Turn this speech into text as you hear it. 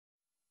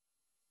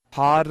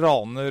Her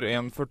raner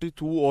en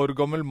 42 år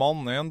gammel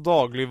mann en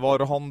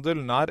dagligvarehandel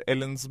nær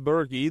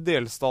Ellensburg i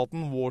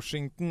delstaten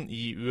Washington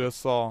i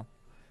USA.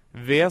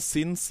 Ved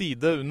sin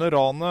side under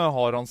ranet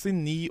har han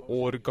sin 9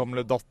 år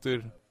gamle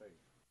datter.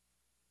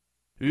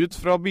 Ut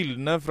fra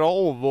bildene fra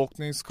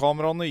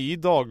overvåkningskameraene i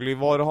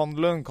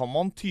dagligvarehandelen kan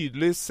man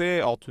tydelig se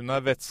at hun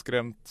er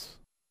vettskremt.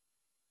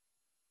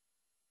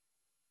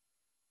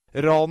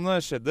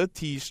 Ranet skjedde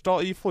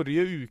tirsdag i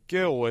forrige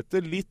uke, og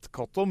etter litt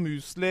katt og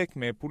mus-lek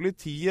med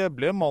politiet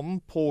ble mannen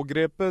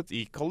pågrepet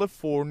i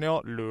California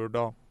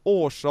lørdag.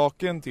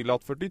 Årsaken til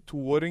at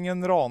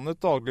 42-åringen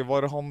ranet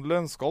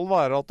dagligvarehandelen skal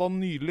være at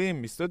han nylig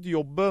mistet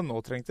jobben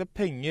og trengte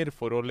penger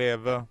for å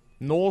leve.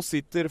 Nå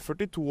sitter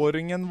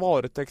 42-åringen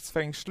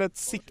varetektsfengslet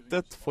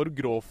siktet for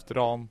grovt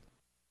ran.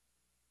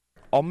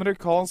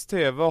 Amerikansk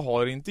TV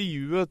har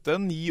intervjuet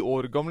den 9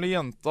 år gamle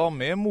jenta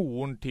med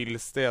moren til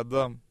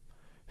stedet.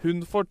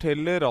 Hun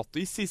forteller at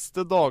de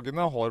siste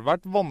dagene har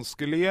vært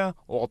vanskelige,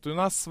 og at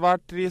hun er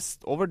svært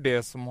trist over det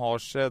som har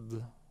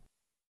skjedd.